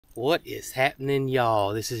What is happening,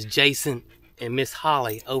 y'all? This is Jason and Miss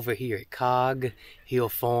Holly over here at Cog Hill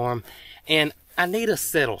Farm, and I need to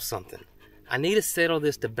settle something. I need to settle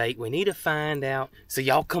this debate. We need to find out. So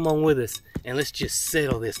y'all come on with us and let's just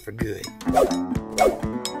settle this for good.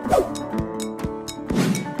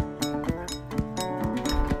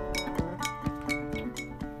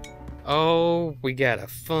 Oh, we got a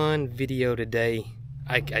fun video today.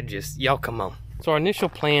 Y'all come on. So our initial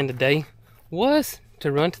plan today was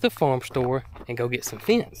to run to the farm store and go get some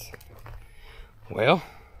fence. Well,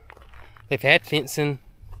 they've had fencing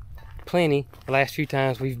plenty the last few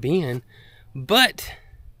times we've been, but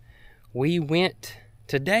we went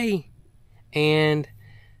today and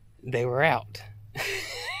they were out.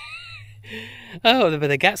 Oh, but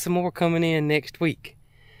they got some more coming in next week.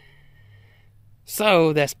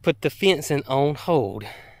 So that's put the fencing on hold.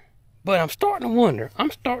 But I'm starting to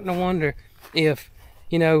wonder if,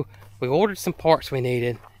 you know, we ordered some parts we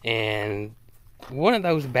needed and one of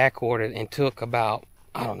those back ordered and took about,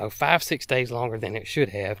 I don't know, 5-6 days longer than it should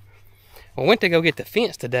have. I went to go get the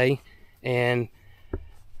fence today and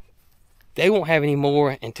they won't have any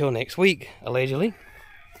more until next week, allegedly.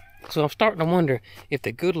 So I'm starting to wonder if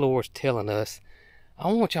the good Lord's telling us,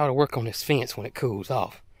 I want y'all to work on this fence when it cools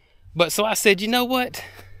off. But so I said, you know what?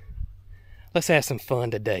 Let's have some fun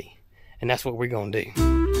today. And that's what we're going to do.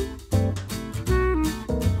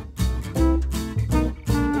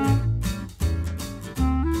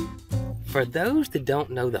 For those that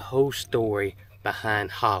don't know the whole story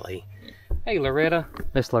behind Holly, hey Loretta.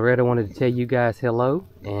 Miss Loretta wanted to tell you guys hello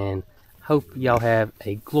and hope y'all have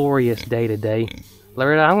a glorious day today.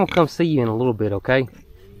 Loretta, I'm going to come see you in a little bit, okay?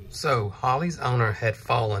 So, Holly's owner had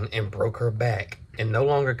fallen and broke her back and no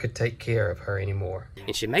longer could take care of her anymore.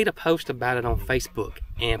 And she made a post about it on Facebook,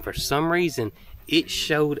 and for some reason it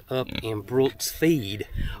showed up in Brooke's feed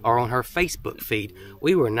or on her Facebook feed.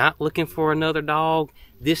 We were not looking for another dog.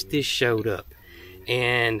 This showed up,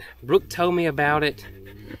 and Brooke told me about it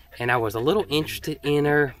and I was a little interested in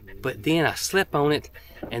her, but then I slept on it,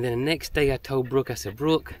 and then the next day I told Brooke, I said,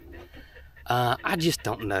 Brooke, I just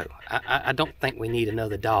don't know. I don't think we need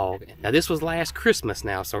another dog. Now this was last Christmas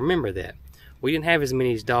now, so remember that. We didn't have as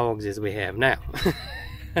many dogs as we have now.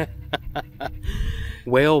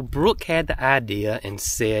 Well, Brooke had the idea and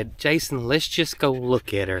said, Jason, let's just go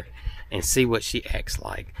look at her and see what she acts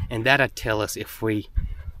like. And that'll tell us if we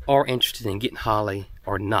are interested in getting Holly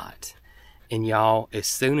or not. And y'all, as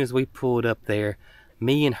soon as we pulled up there,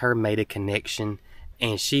 me and her made a connection,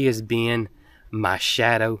 and she has been my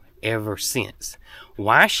shadow ever since.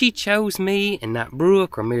 Why she chose me and not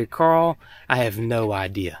Brooke or MaryCarl, I have no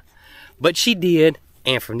idea. But she did,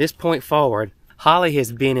 and from this point forward, Holly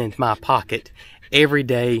has been in my pocket every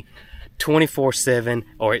day, 24/7,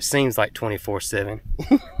 or it seems like 24/7.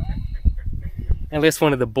 Unless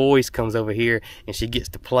one of the boys comes over here and she gets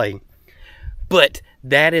to play. But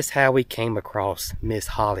that is how we came across Miss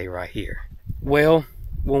Holly right here. Well,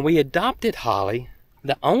 when we adopted Holly,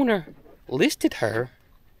 the owner listed her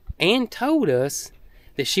and told us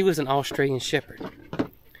that she was an Australian Shepherd.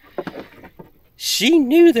 She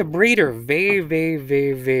knew the breeder very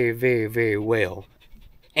well.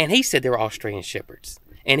 And he said they were Australian Shepherds.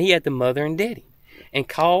 And he had the mother and daddy. And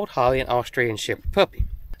called Holly an Australian Shepherd puppy.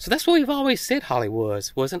 So that's what we've always said Holly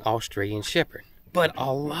was an Australian Shepherd. But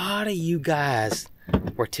a lot of you guys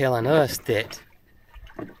were telling us that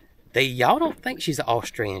y'all don't think she's an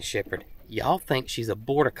Australian Shepherd. Y'all think she's a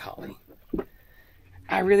Border Collie.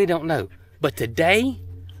 I really don't know. But today,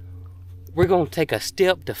 we're going to take a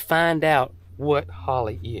step to find out what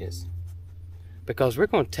Holly is. Because we're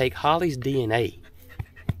going to take Holly's DNA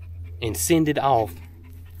and send it off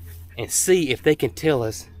and see if they can tell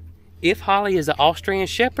us if Holly is an Australian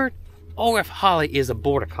Shepherd or if Holly is a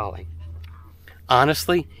Border Collie.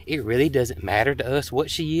 Honestly, it really doesn't matter to us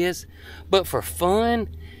what she is, but for fun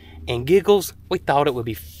and giggles, we thought it would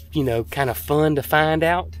be, you know, kind of fun to find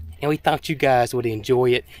out, and we thought you guys would enjoy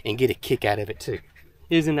it and get a kick out of it too.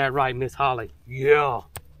 Isn't that right, Miss Holly? Yeah.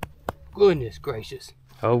 Goodness gracious.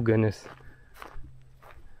 Oh goodness.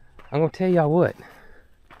 I'm gonna tell y'all what.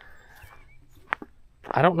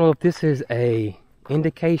 I don't know if this is a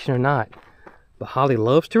indication or not, but Holly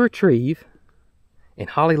loves to retrieve and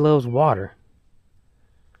Holly loves water.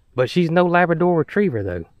 But she's no Labrador Retriever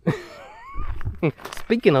though.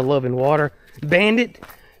 Speaking of loving water, Bandit,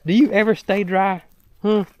 do you ever stay dry?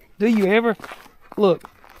 Do you ever? Look,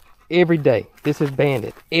 every day. This is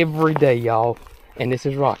Bandit. Every day, y'all. And this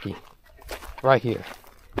is Rocky. Right here.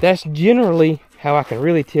 That's generally how I can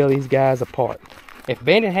really tell these guys apart. If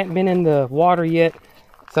Bandit hadn't been in the water yet,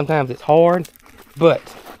 sometimes it's hard. But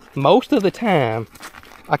most of the time,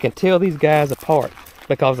 I can tell these guys apart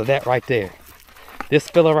because of that right there. This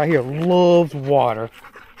fella right here loves water,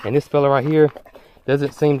 and this fella right here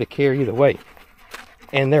doesn't seem to care either way.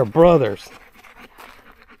 And they're brothers.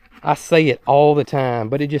 I say it all the time,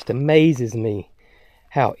 but it just amazes me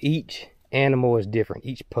how each animal is different.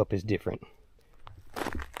 Each pup is different.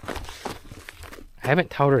 I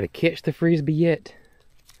haven't taught her to catch the frisbee yet,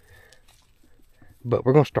 but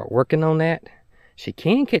we're going to start working on that. She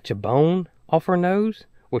can catch a bone off her nose,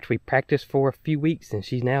 which we practiced for a few weeks, and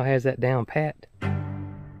she now has that down pat.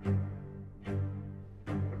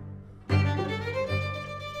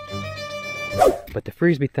 But the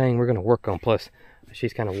frisbee thing we're going to work on. Plus,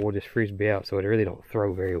 she's kind of wore this frisbee out, so it really don't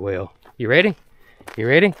throw very well. You ready? You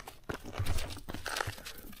ready?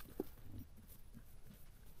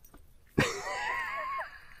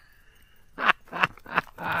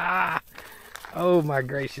 Oh my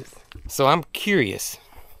gracious. So I'm curious,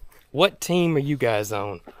 what team are you guys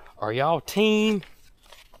on? Are y'all team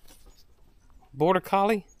Border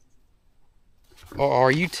Collie? Or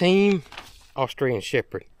are you team Australian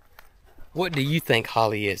Shepherd? What do you think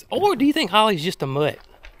Holly is? Or do you think Holly's just a mutt?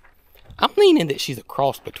 I'm leaning that she's a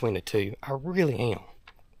cross between the two. I really am.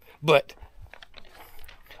 But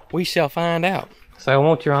we shall find out. So I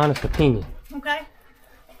want your honest opinion. Okay.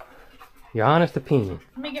 Your honest opinion.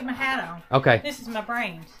 Let me get my hat on. Okay. This is my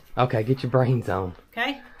brains. Okay, get your brains on.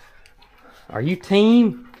 Okay. Are you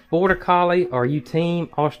team Border Collie or are you team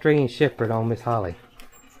Australian Shepherd on Miss Holly?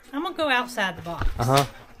 I'm going to go outside the box. Uh-huh.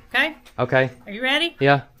 Okay? Okay. Are you ready?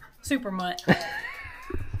 Yeah. Super mutt.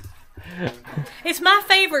 It's my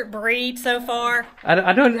favorite breed so far.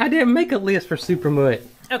 I didn't make a list for Super Mutt.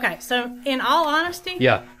 Okay, so in all honesty,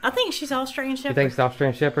 yeah, I think she's Australian Shepherd. You think it's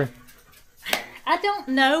Australian Shepherd? I don't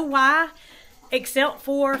know why, except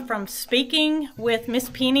for from speaking with Miss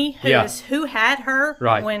Penny, who had her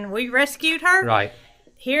when we rescued her. Right.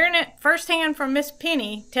 Hearing it firsthand from Miss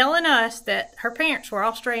Penny telling us that her parents were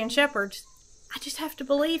Australian Shepherds, I just have to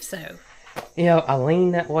believe so. You know, I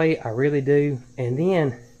lean that way, I really do. And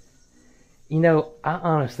then, you know, I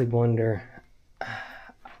honestly wonder,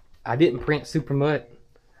 I didn't print Super Mutt,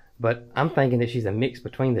 but I'm thinking that she's a mix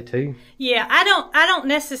between the two. Yeah, I don't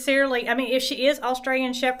necessarily, I mean, if she is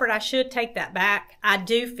Australian Shepherd, I should take that back. I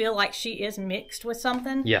do feel like she is mixed with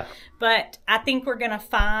something. Yeah. But I think we're going to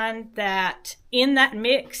find that in that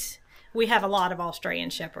mix, we have a lot of Australian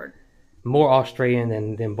Shepherd. More Australian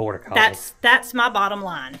than Border Collie. That's my bottom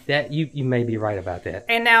line. That you may be right about that.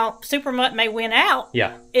 And now Super Mutt may win out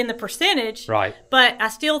in the percentage. Right. But I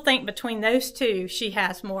still think between those two, she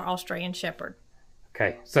has more Australian Shepherd.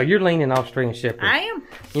 Okay. So you're leaning Australian Shepherd. I am.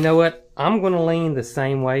 You know what? I'm going to lean the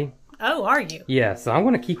same way. Oh, are you? Yeah. So I'm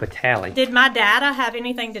going to keep a tally. Did my data have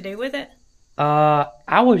anything to do with it?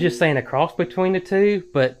 I was just saying a cross between the two,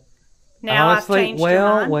 but now honestly, I've changed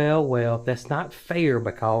your mind. Well, that's not fair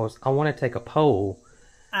because I want to take a poll.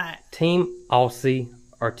 Team Aussie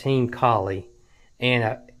or Team Collie,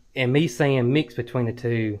 and me saying mix between the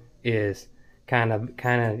two is kind of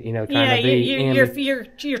you know trying to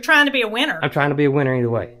be. You're trying to be a winner. I'm trying to be a winner either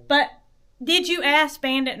way. But did you ask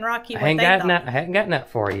Bandit and Rocky what they thought? I hadn't gotten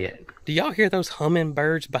that far yet. Do y'all hear those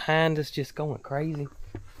hummingbirds behind us just going crazy?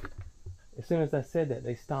 As soon as I said that,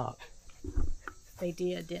 they stopped. They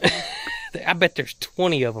did, didn't they? I bet there's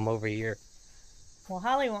 20 of them over here. Well,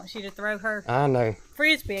 Holly wants you to throw her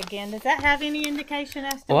frisbee again. Does that have any indication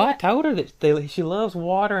as to Well, I told her that she loves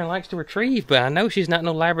water and likes to retrieve, but I know she's not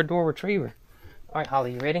no Labrador retriever. All right,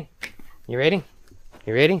 Holly, you ready? You ready?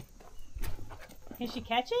 You ready? Can she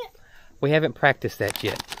catch it? We haven't practiced that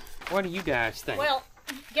yet. What do you guys think? Well,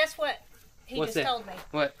 guess what? What's just told me.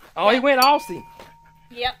 What? Oh, he went Aussie.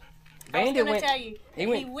 Yep. Bandit I was going to tell you.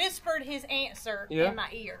 He whispered his answer in my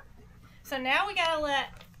ear. So now we got to let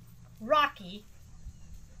Rocky,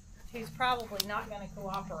 who's probably not going to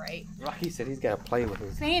cooperate. Rocky said he's got to play with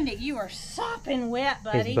his... Bandit, you are sopping wet,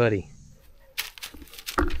 buddy. His buddy.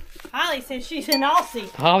 Holly said she's an Aussie.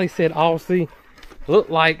 Holly said Aussie.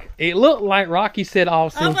 It looked like Rocky said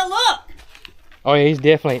Aussie. Oh, but look. Oh yeah, he's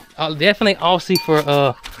definitely Aussie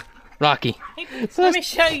for Rocky. So let me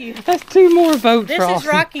show you. That's 2 more votes for Aussie. This is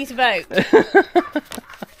Rocky's vote.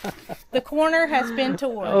 The corner has been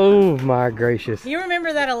torn. Oh my gracious. You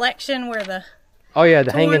remember that election where the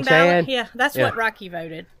the hanging Chad? Yeah, that's what Rocky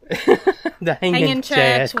voted. The hanging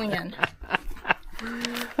Chad twin.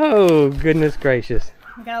 Oh goodness gracious.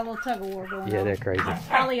 We got a little tug of war going on. Yeah, they're crazy.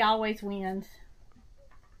 Holly always wins.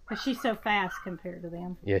 Because she's so fast compared to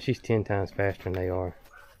them. Yeah, she's 10 times faster than they are.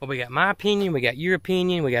 Well, we got my opinion, we got your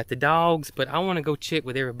opinion, we got the dogs, but I want to go check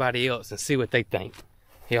with everybody else and see what they think.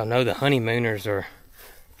 Y'all know the honeymooners are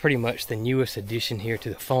pretty much the newest addition here to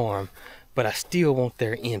the farm, but I still want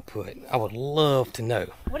their input. I would love to know.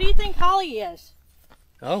 What do you think Holly is?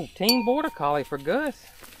 Oh, Team Border Collie for Gus.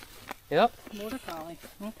 Yep. Border Collie.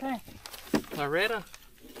 Okay. Loretta,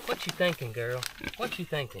 what you thinking, girl? What you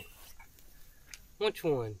thinking? Which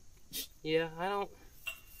one? Yeah, I don't...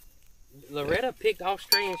 Loretta picked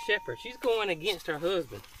Australian Shepherd. She's going against her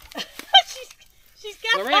husband. she's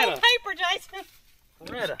got the whole paper, Jason.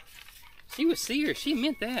 Loretta, she was serious. She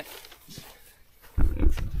meant that.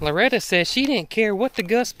 Loretta says she didn't care what the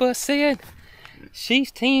Gus Bus said.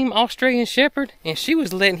 She's Team Australian Shepherd, and she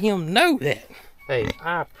was letting him know that. Hey,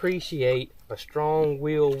 I appreciate a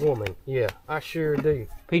strong-willed woman. Yeah, I sure do.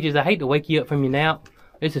 Peaches, I hate to wake you up from your nap.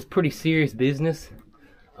 This is pretty serious business.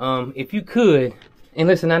 If you could, and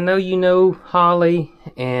listen, I know you know Holly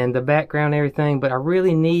and the background and everything, but I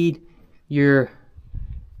really need your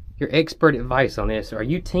expert advice on this. Are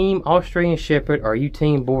you Team Australian Shepherd or are you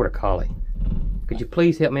Team Border Collie? Could you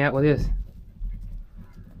please help me out with this?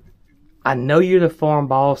 I know you're the farm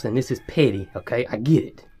boss and this is petty, okay? I get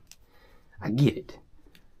it. I get it.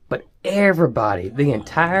 But everybody, the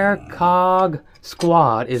entire COG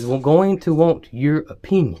squad is going to want your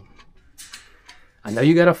opinion. I know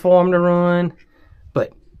you got a farm to run,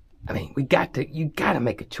 but I mean, you gotta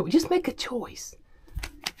make a choice. Just make a choice.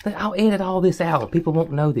 I'll edit all this out and people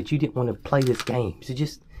won't know that you didn't want to play this game. So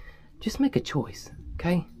just make a choice,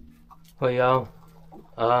 okay? Well,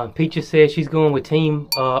 y'all, Peaches says she's going with Team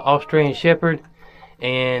Australian Shepherd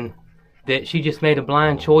and that she just made a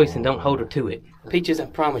blind choice and don't hold her to it. Peaches, I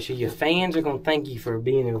promise you, your fans are going to thank you for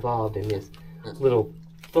being involved in this little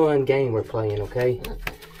fun game we're playing, okay?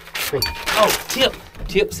 Oh,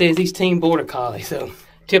 Tip says he's Team Border Collie, so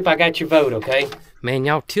Tip, I got your vote, okay? Man,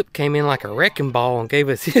 y'all, Tip came in like a wrecking ball and gave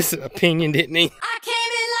us his opinion, didn't he? I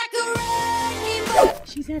came in like a wrecking ball.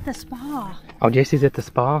 She's at the spa. Oh, Jesse's at the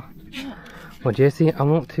spa? Yeah. Well, Jesse, I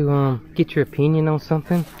want to get your opinion on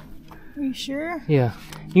something. Are you sure? Yeah.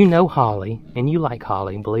 You know Holly, and you like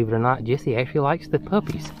Holly. Believe it or not, Jesse actually likes the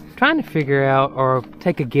puppies. Trying to figure out or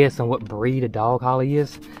take a guess on what breed of dog Holly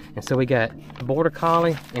is. And so we got Border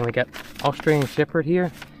Collie and we got Australian Shepherd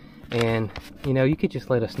here. And, you know, you could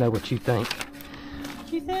just let us know what you think.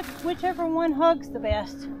 She said whichever one hugs the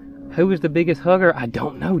best. Who is the biggest hugger? I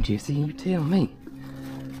don't know, Jesse. You tell me.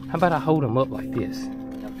 How about I hold them up like this?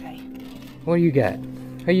 Okay. What do you got?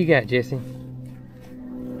 Who you got, Jesse?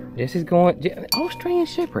 Jesse's going... Australian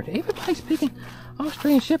Shepherd. Everybody's picking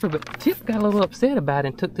Australian Shepherd, but Tip got a little upset about it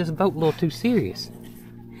and took this vote a little too serious.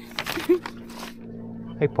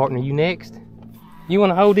 Hey, partner, you next? You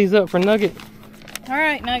want to hold these up for Nugget? All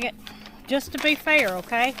right, Nugget. Just to be fair,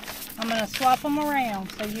 okay? I'm going to swap them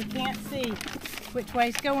around so you can't see which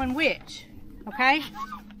way's going which, okay?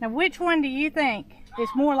 Now, which one do you think is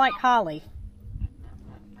more like Holly?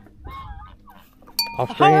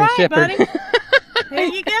 Australian Shepherd. Buddy. There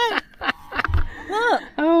you go. Look.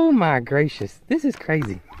 Oh my gracious, this is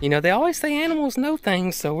crazy. You know, they always say animals know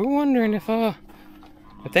things, so we're wondering if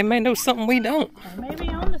they may know something we don't. Or maybe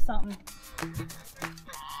onto something.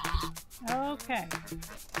 Okay.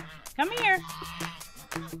 Come here.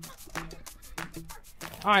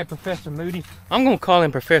 All right, Professor Moody. I'm gonna call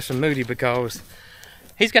him Professor Moody because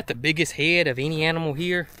he's got the biggest head of any animal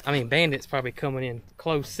here. I mean, Bandit's probably coming in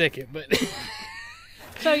close second, but...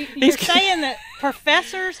 So you're saying that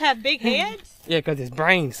professors have big heads? Yeah, because his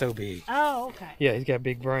brain's so big. Oh, okay. Yeah, he's got a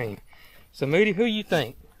big brain. So, Moody, who you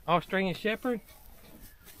think? Australian Shepherd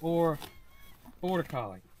or Border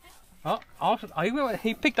Collie? Oh,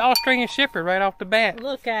 he picked Australian Shepherd right off the bat.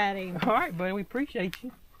 Look at him. All right, buddy, we appreciate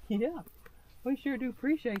you. Yeah, we sure do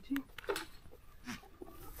appreciate you.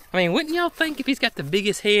 I mean, wouldn't y'all think if he's got the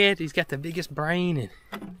biggest head, he's got the biggest brain?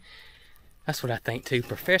 And that's what I think too,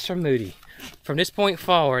 Professor Moody. From this point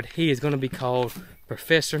forward, he is going to be called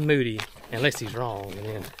Professor Moody, unless he's wrong, and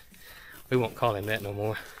then we won't call him that no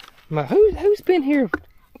more. Who's been here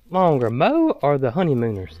longer, Mo or the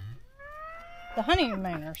honeymooners? The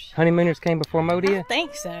honeymooners. Honeymooners came before Mo did? I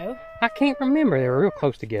think so. I can't remember. They were real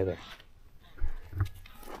close together.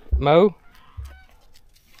 Mo,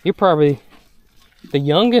 you're probably the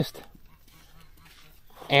youngest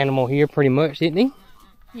animal here, pretty much, isn't he?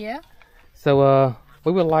 Yeah. So,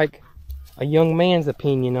 we would like a young man's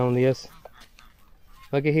opinion on this.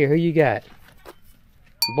 Look at here, who you got?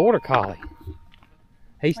 Border Collie.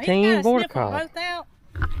 He's Team Border Collie. Both out,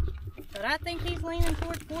 but I think he's leaning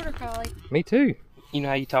towards Border Collie. Me too. You know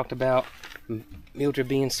how you talked about Mildred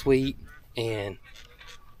being sweet and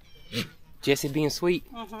Jesse being sweet?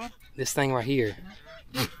 This thing right here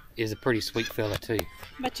is a pretty sweet fella too.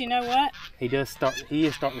 But you know what? He is starting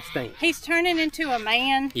to stink. He's turning into a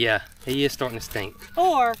man. Yeah, he is starting to stink.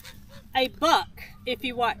 Or a buck if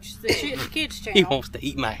you watch the kids channel. He wants to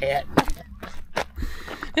eat my hat.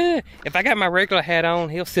 If I got my regular hat on,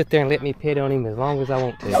 he'll sit there and let me pet on him as long as I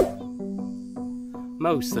want to.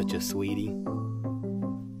 Mo's such a sweetie.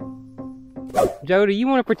 Jody, you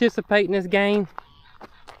want to participate in this game?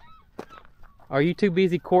 Or are you too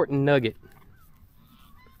busy courting Nugget?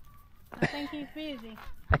 I think he's busy.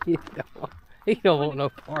 He don't want no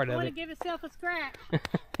part of it. Want to give himself a scratch.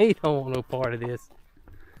 He don't want no part of this.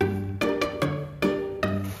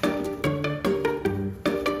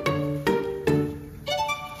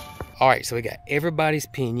 All right, so we got everybody's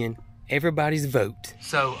opinion, everybody's vote.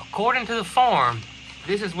 So according to the farm,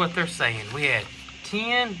 this is what they're saying. We had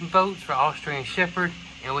 10 votes for Australian Shepherd,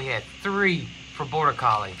 and we had 3 for Border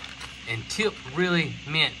Collie. And Tip really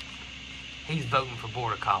meant he's voting for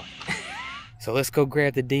Border Collie. So let's go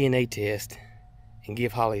grab the DNA test and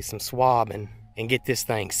give Holly some swabbing and get this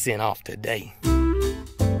thing sent off today.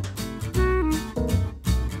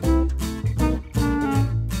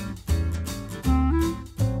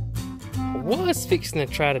 I was fixing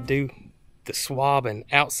to try to do the swabbing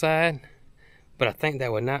outside, but I think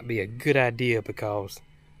that would not be a good idea because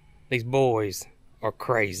these boys are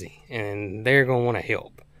crazy and they're gonna want to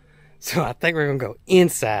help. So I think we're gonna go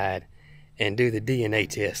inside and do the DNA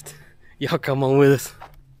test. Y'all come on with us.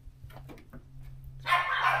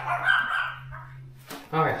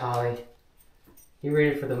 All right, Holly, you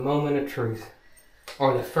ready for the moment of truth,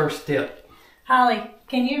 or the first step? Holly,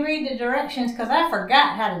 can you read the directions? Because I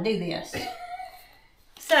forgot how to do this.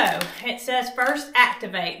 So, it says first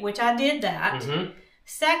activate, which I did that.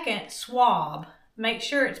 Second, swab. Make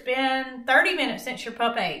sure it's been 30 minutes since your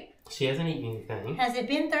pup ate. She hasn't eaten anything. Has it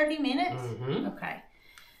been 30 minutes? Okay.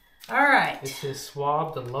 All right. It says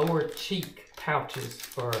swab the lower cheek pouches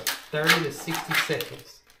for 30 to 60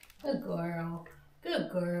 seconds. Good girl.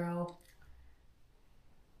 Good girl.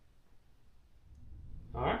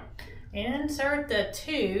 All right. Insert the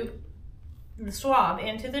swab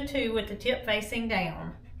into the tube with the tip facing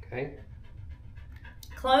down. Okay.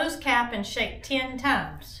 Close cap and shake 10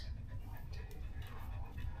 times.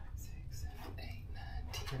 6, 7, 8, 9,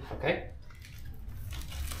 10. Okay.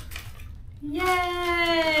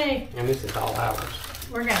 Yay! And this is all ours.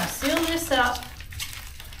 We're going to seal this up.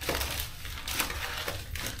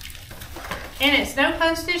 And it's no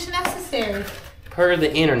postage necessary. Per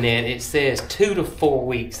the internet, it says 2 to 4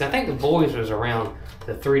 weeks. I think the boys was around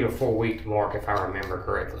the 3 to 4 week mark, if I remember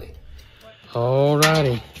correctly.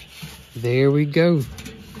 Alrighty, there we go.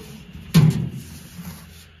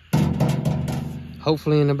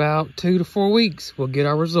 Hopefully in about 2 to 4 weeks, we'll get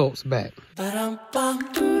our results back.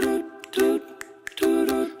 Ba-dum-bum, doo-doo, doo-doo,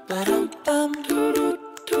 doo-doo, ba-dum-bum.